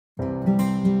My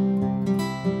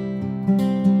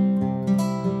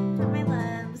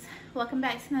loves, welcome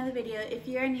back to another video. If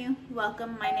you're new,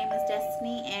 welcome. My name is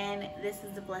Destiny and this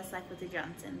is the Blessed Life with the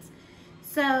Johnsons.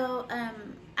 So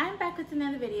I'm back with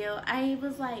another video. I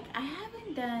was like, I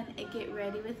haven't done a get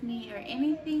ready with me or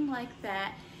anything like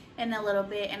that in a little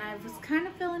bit, and I was kind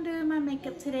of feeling doing my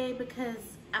makeup today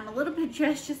because I'm a little bit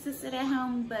dressed just to sit at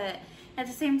home, but at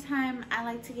the same time I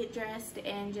like to get dressed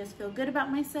and just feel good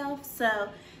about myself. So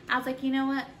I was like, you know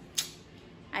what,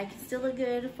 I can still look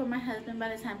good for my husband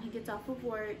by the time he gets off of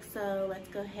work, so let's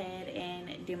go ahead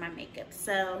and do my makeup.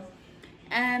 So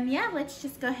yeah, let's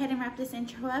just go ahead and wrap this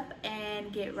intro up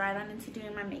and get right on into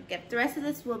doing my makeup. The rest of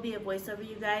this will be a voiceover,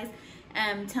 you guys,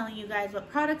 telling you guys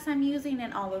what products I'm using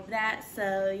and all of that.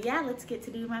 So yeah, let's get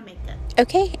to do my makeup.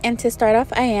 Okay, and to start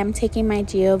off, I am taking my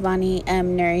Giovanni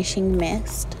Nourishing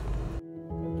Mist.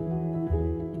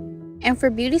 And for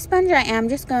beauty sponge, I am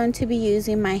just going to be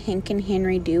using my Hank and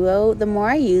Henry Duo. The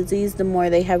more I use these, the more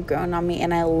they have grown on me,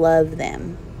 and I love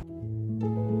them.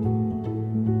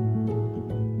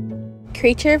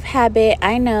 Creature of habit,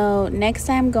 I know. Next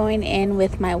I'm going in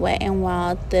with my Wet n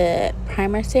Wild, the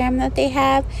primer serum that they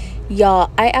have.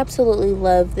 Y'all, I absolutely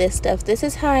love this stuff. This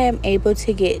is how I am able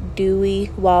to get dewy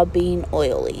while being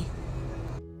oily.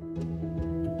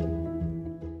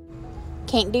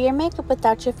 Can't do your makeup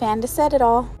without your fan to set it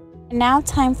all. Now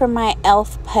time for my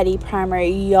e.l.f. putty primer.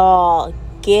 Y'all,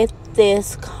 get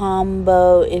this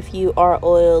combo if you are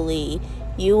oily.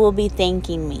 You will be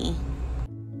thanking me.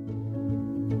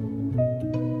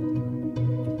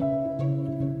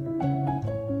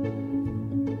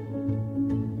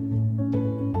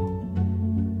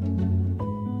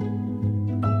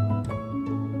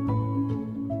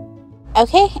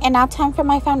 Okay, and now time for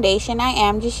my foundation. I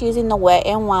am just using the Wet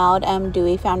n Wild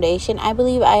Dewy foundation. I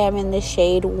believe I am in the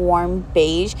shade Warm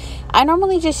Beige. I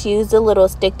normally just use the little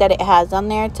stick that it has on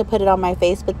there to put it on my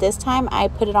face, but this time I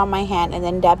put it on my hand and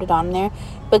then dabbed it on there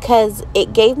because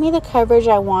it gave me the coverage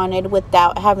I wanted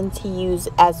without having to use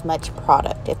as much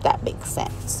product, if that makes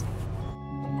sense.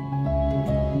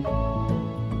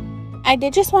 I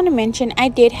did just want to mention I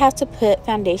did have to put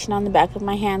foundation on the back of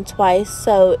my hand twice,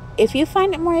 so if you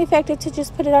find it more effective to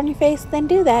just put it on your face, then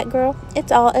do that, girl.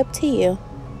 It's all up to you.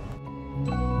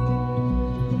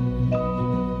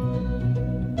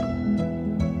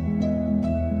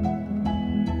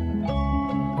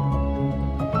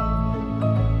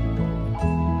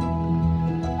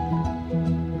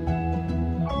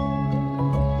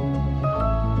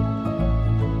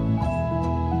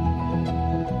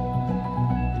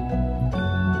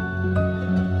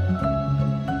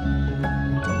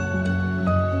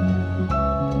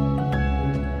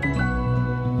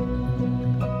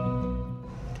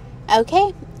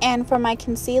 Okay, and for my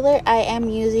concealer, I am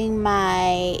using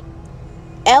my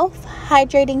e.l.f.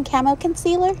 Hydrating Camo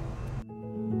Concealer.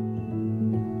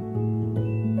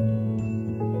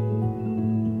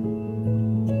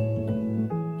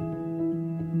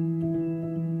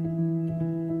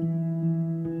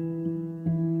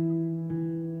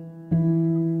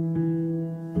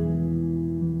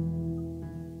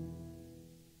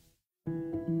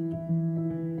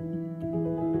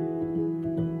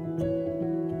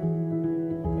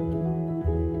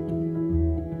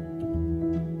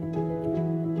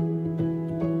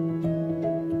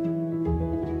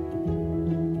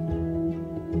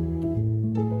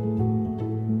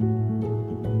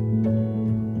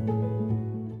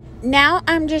 Now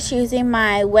I'm just using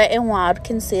my Wet n Wild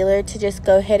concealer to just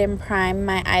go ahead and prime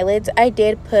my eyelids. I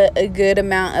did put a good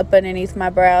amount up underneath my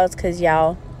brows because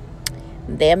y'all,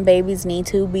 them babies need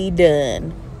to be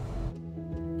done.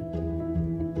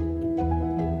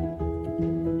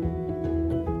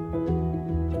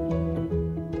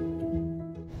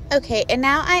 Okay, and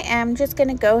now I am just going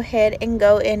to go ahead and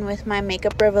go in with my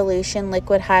Makeup Revolution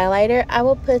liquid highlighter. I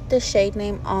will put the shade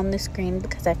name on the screen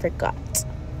because I forgot.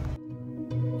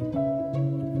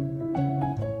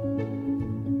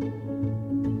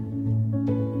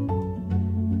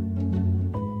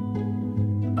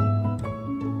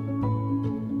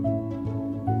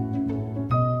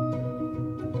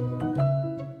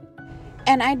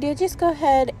 And I did just go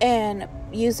ahead and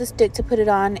use the stick to put it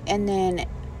on, and then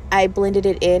I blended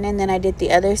it in, and then I did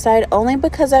the other side only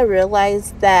because I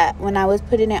realized that when I was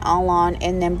putting it all on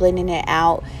and then blending it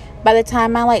out, by the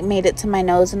time I like made it to my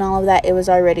nose and all of that, it was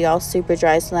already all super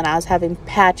dry, so then I was having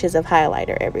patches of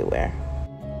highlighter everywhere.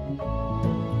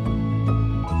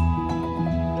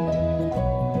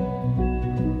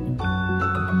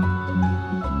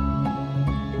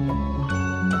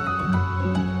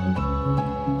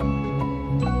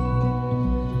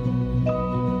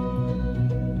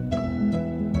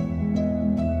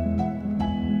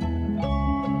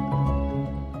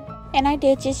 And I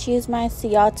did just use my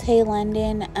Ciate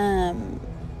London,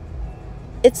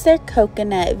 it's their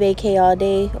coconut vacay all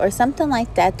day or something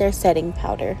like that, their setting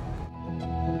powder.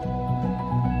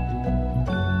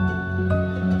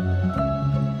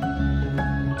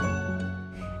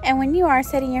 And when you are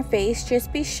setting your face,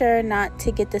 just be sure not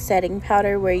to get the setting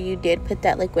powder where you did put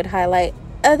that liquid highlight.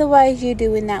 Otherwise, you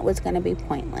doing that was going to be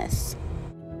pointless.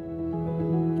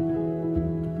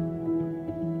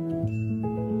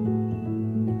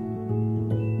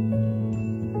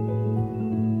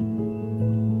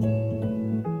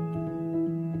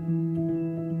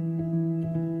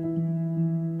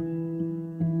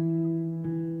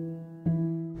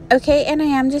 Okay, and I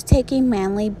am just taking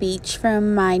Manly Beach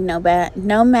from my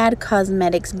Nomad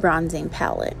Cosmetics bronzing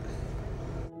palette.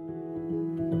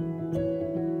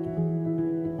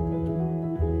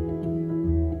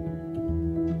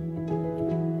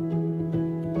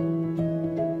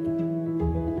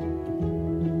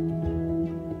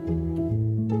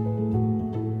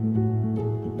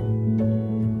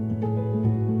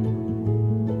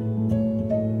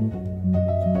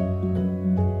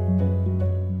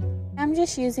 I'm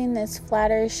just using this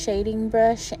flatter shading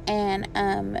brush and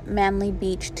Manly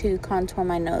Beach to contour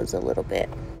my nose a little bit.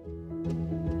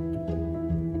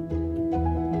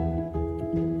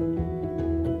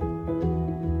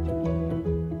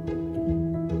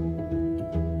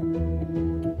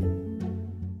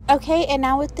 Okay, and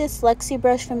now with this Luxie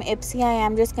brush from Ipsy, I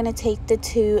am just going to take the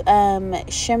two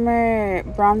shimmer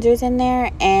bronzers in there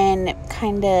and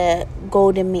kind of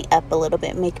golden me up a little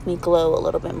bit, make me glow a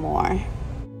little bit more.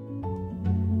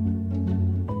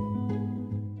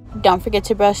 Don't forget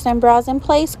to brush them brows in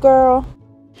place, girl.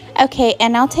 Okay,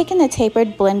 and now taking the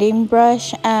tapered blending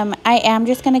brush, I am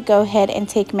just going to go ahead and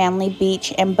take Manly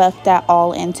Beach and buff that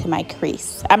all into my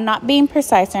crease. I'm not being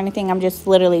precise or anything, I'm just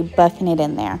literally buffing it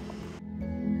in there.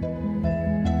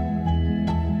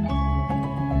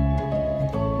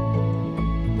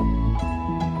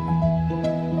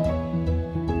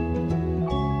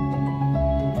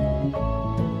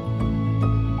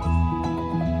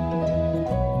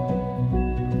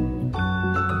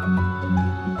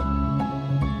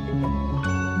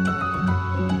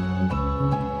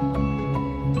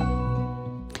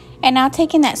 And now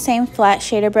taking that same flat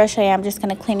shader brush, I am just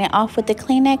going to clean it off with the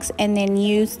Kleenex and then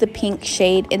use the pink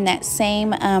shade in that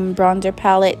same bronzer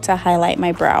palette to highlight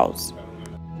my brows.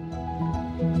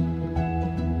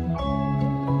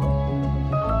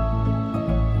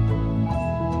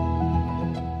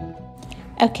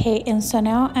 Okay, and so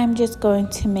now I'm just going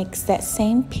to mix that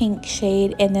same pink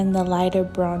shade and then the lighter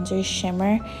bronzer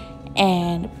shimmer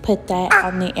and put that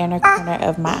on the inner corner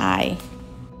of my eye.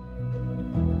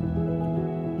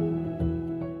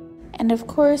 And of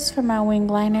course, for my wing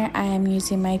liner, I am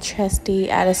using my trusty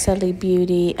Araceli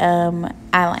Beauty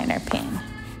eyeliner pen.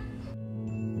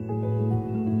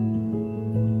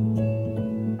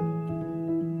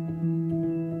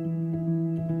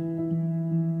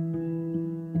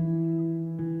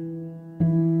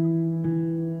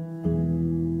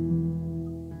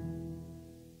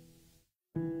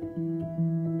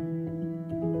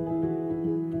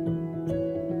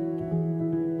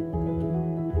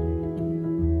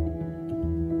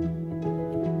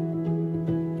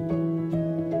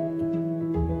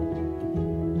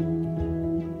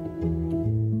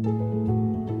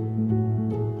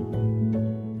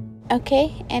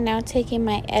 Okay, and now taking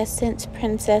my Essence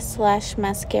Princess Lash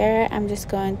Mascara, I'm just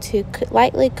going to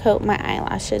lightly coat my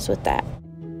eyelashes with that.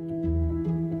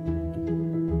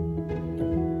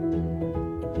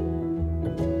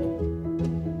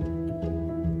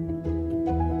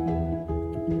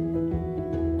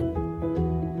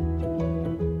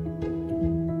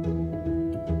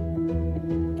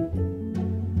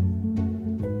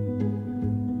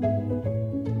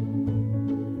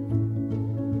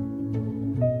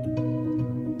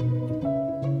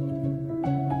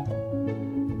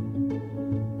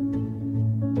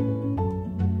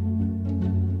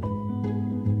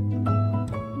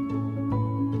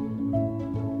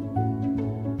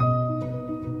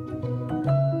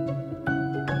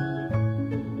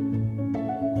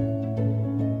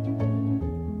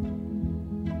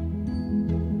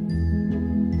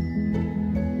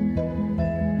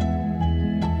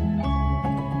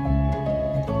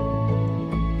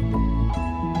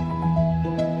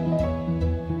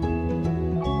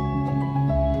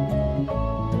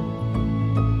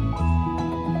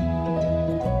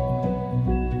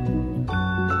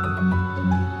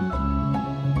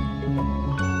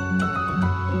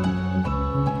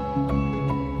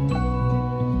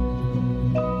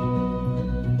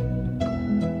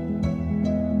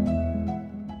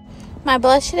 My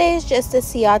blush today is just a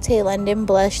Ciate London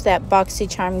blush that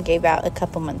BoxyCharm gave out a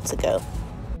couple months ago.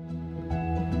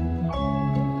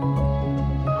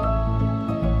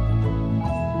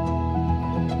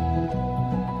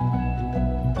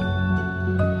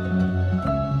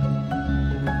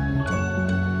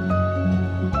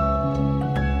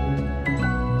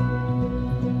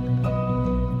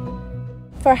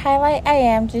 For highlight, I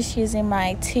am just using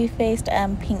my Too Faced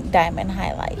Pink Diamond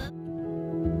highlight.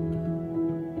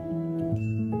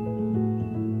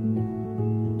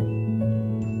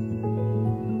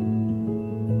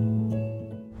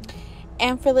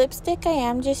 And for lipstick, I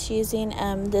am just using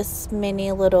this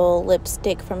mini little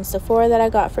lipstick from Sephora that I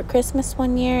got for Christmas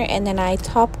one year. And then I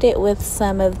topped it with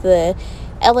some of the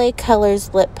LA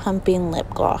Colors Lip Pumping Lip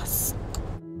Gloss.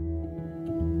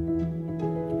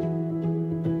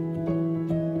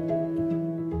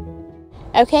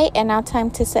 Okay, and now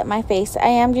time to set my face. I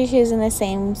am just using the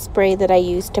same spray that I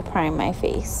used to prime my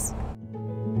face.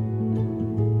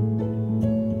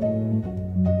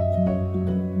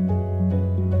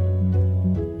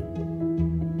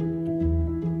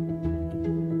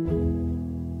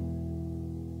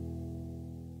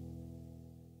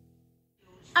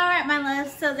 Alright my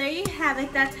loves, so there you have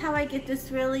it. That's how I get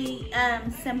this really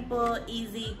simple,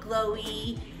 easy,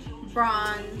 glowy,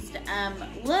 bronzed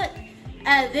look.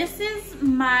 This is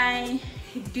my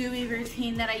dewy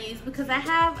routine that I use because I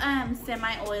have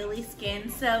semi-oily skin.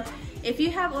 So if you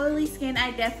have oily skin,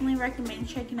 I definitely recommend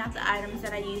checking out the items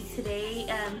that I used today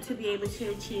to be able to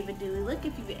achieve a dewy look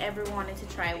if you've ever wanted to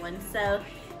try one. So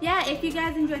yeah, if you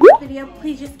guys enjoyed this video,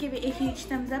 please just give it a huge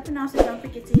thumbs up, and also don't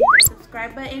forget to hit that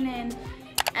subscribe button.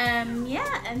 And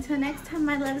yeah, until next time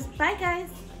my loves, bye guys.